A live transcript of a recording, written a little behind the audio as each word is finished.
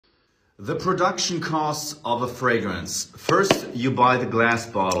The production costs of a fragrance. First, you buy the glass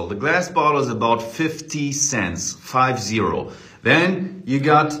bottle. The glass bottle is about 50 cents, 50. Then you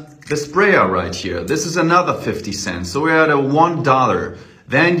got the sprayer right here. This is another 50 cents. So we're at a $1.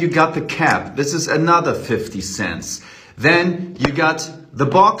 Then you got the cap. This is another 50 cents. Then you got the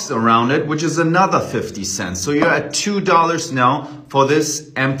box around it, which is another 50 cents. So you're at $2 now for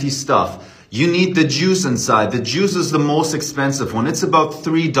this empty stuff. You need the juice inside. The juice is the most expensive one. It's about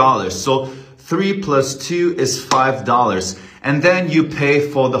 $3. So 3 plus 2 is $5. And then you pay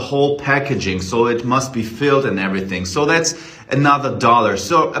for the whole packaging. So it must be filled and everything. So that's another $1.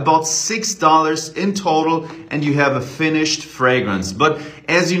 So about $6 in total, and you have a finished fragrance. But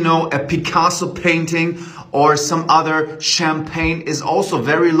as you know, a Picasso painting or some other champagne is also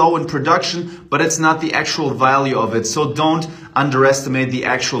very low in production, but it's not the actual value of it. So don't underestimate the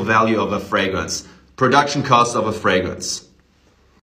actual value of a fragrance. Production cost of a fragrance.